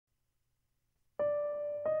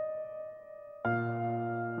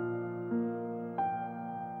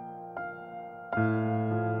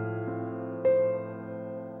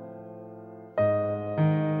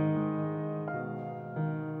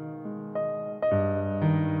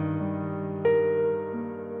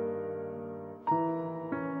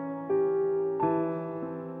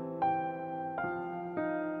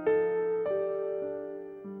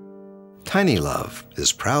Tiny Love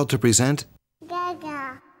is proud to present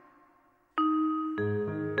DADA.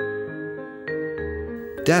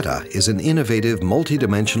 DADA is an innovative,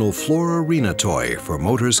 multidimensional floor arena toy for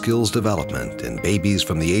motor skills development in babies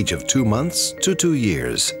from the age of 2 months to 2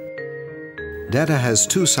 years. DADA has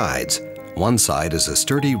two sides. One side is a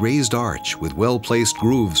sturdy raised arch with well-placed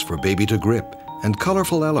grooves for baby to grip and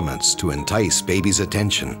colorful elements to entice baby's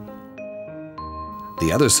attention.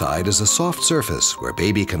 The other side is a soft surface where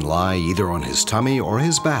baby can lie either on his tummy or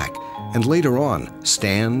his back and later on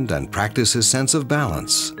stand and practice his sense of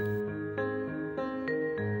balance.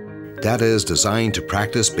 DADA is designed to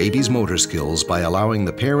practice baby's motor skills by allowing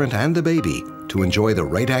the parent and the baby to enjoy the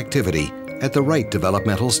right activity at the right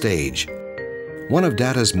developmental stage. One of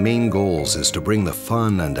DADA's main goals is to bring the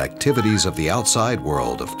fun and activities of the outside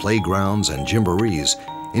world of playgrounds and gymborees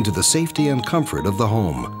into the safety and comfort of the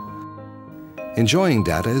home. Enjoying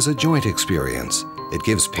DADA is a joint experience. It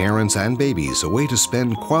gives parents and babies a way to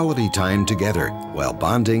spend quality time together while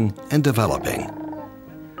bonding and developing.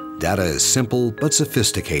 DADA is simple but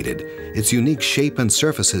sophisticated. Its unique shape and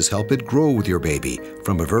surfaces help it grow with your baby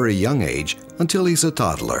from a very young age until he's a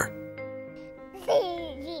toddler.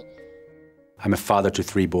 I'm a father to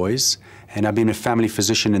 3 boys, and I've been a family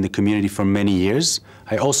physician in the community for many years.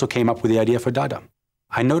 I also came up with the idea for DADA.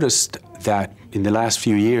 I noticed that in the last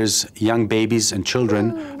few years, young babies and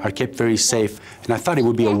children are kept very safe, and I thought it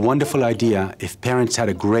would be a wonderful idea if parents had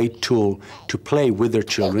a great tool to play with their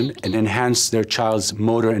children and enhance their child's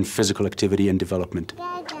motor and physical activity and development.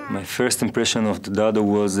 My first impression of the DADA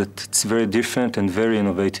was that it's very different and very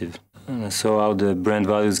innovative. And I saw how the brand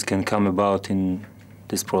values can come about in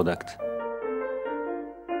this product.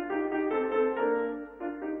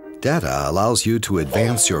 DADA allows you to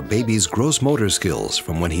advance your baby's gross motor skills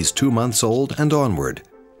from when he's 2 months old and onward.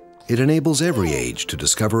 It enables every age to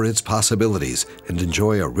discover its possibilities and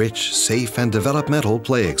enjoy a rich, safe, and developmental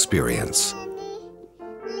play experience.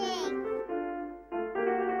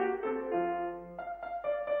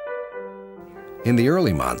 In the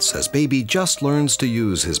early months, as baby just learns to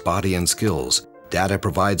use his body and skills, DADA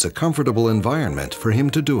provides a comfortable environment for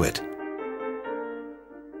him to do it.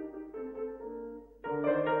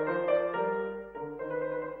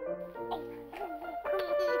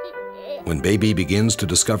 When baby begins to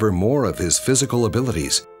discover more of his physical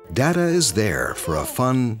abilities, DADA is there for a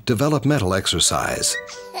fun, developmental exercise.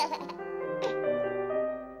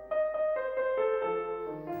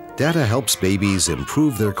 DADA helps babies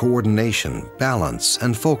improve their coordination, balance,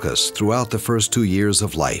 and focus throughout the first 2 years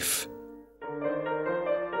of life.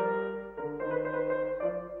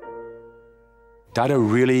 DADA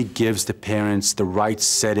really gives the parents the right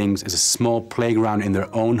settings as a small playground in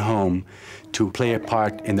their own home to play a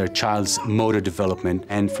part in their child's motor development.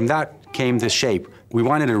 And from that came the shape. We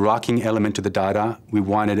wanted a rocking element to the DADA. We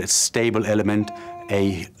wanted a stable element,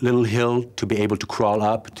 a little hill to be able to crawl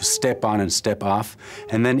up, to step on and step off,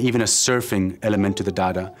 and then even a surfing element to the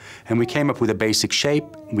DADA. And we came up with a basic shape.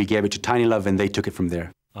 We gave it to Tiny Love, and they took it from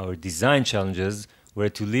there. Our design challenges were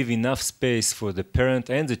to leave enough space for the parent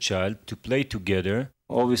and the child to play together,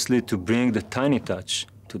 obviously to bring the tiny touch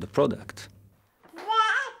to the product.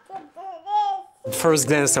 At first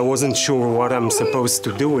glance, I wasn't sure what I'm supposed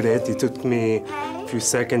to do with it. It took me a few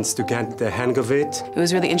seconds to get the hang of it. It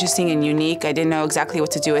was really interesting and unique. I didn't know exactly what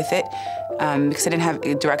to do with it because I didn't have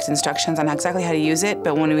direct instructions on exactly how to use it.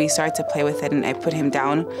 But when we started to play with it and I put him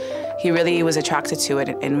down, he really was attracted to it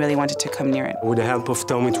and really wanted to come near it. With the help of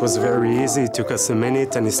Tom, it was very easy. It took us a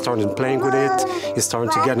minute and he started playing with it. He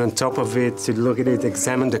started to get on top of it, to look at it,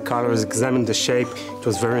 examine the colors, examine the shape. It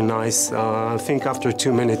was very nice. I think after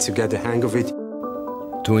 2 minutes you get the hang of it.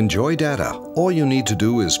 To enjoy DADA, all you need to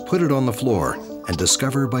do is put it on the floor and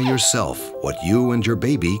discover by yourself what you and your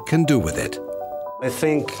baby can do with it. I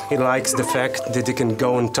think he likes the fact that he can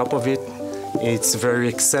go on top of it. It's very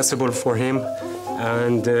accessible for him,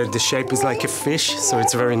 and the shape is like a fish, so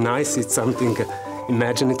it's very nice. It's something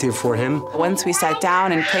imaginative for him. Once we sat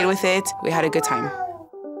down and played with it, we had a good time.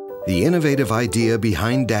 The innovative idea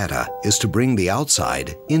behind DADA is to bring the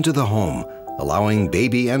outside into the home, allowing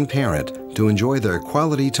baby and parent to enjoy their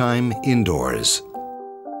quality time indoors.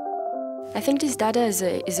 I think this DADA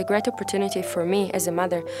is a great opportunity for me as a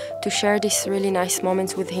mother to share these really nice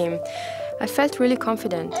moments with him. I felt really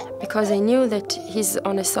confident because I knew that he's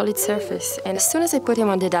on a solid surface. And as soon as I put him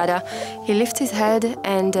on the DADA, he lifts his head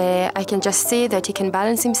and I can just see that he can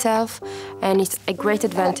balance himself, and it's a great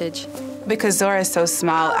advantage. Because Zora is so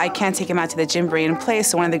small, I can't take him out to the gymboree and play,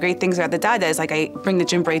 so one of the great things about the DADA is I bring the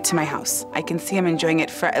gymboree to my house. I can see him enjoying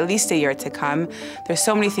it for at least a year to come. There's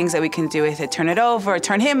so many things that we can do with it. Turn it over,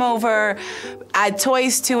 turn him over, add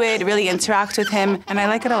toys to it, really interact with him, and I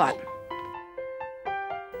like it a lot.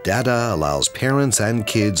 DADA allows parents and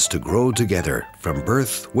kids to grow together from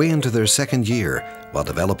birth way into their second year while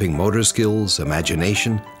developing motor skills,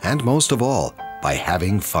 imagination, and most of all, by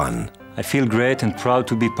having fun. I feel great and proud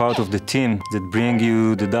to be part of the team that bring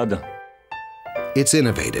you the DADA. It's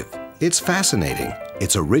innovative, it's fascinating,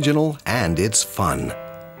 it's original, and it's fun.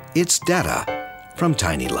 It's DADA from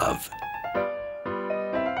Tiny Love.